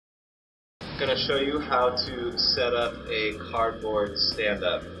going to show you how to set up a cardboard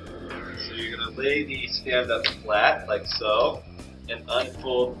stand-up. So you're going to lay the stand-up flat like so and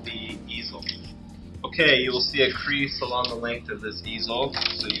unfold the easel. Okay, you will see a crease along the length of this easel,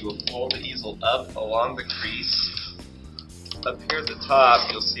 so you will fold the easel up along the crease. Up here at the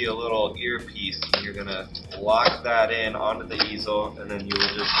top you'll see a little earpiece, and you're going to lock that in onto the easel, and then you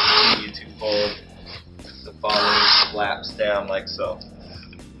will just continue to fold the following flaps down like so.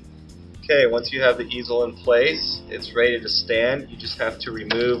 Okay, once you have the easel in place, it's ready to stand. You just have to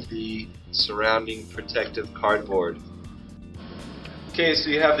remove the surrounding protective cardboard. Okay, so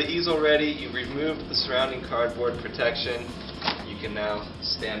you have the easel ready, you've removed the surrounding cardboard protection. You can now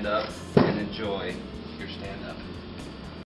stand up and enjoy your stand-up.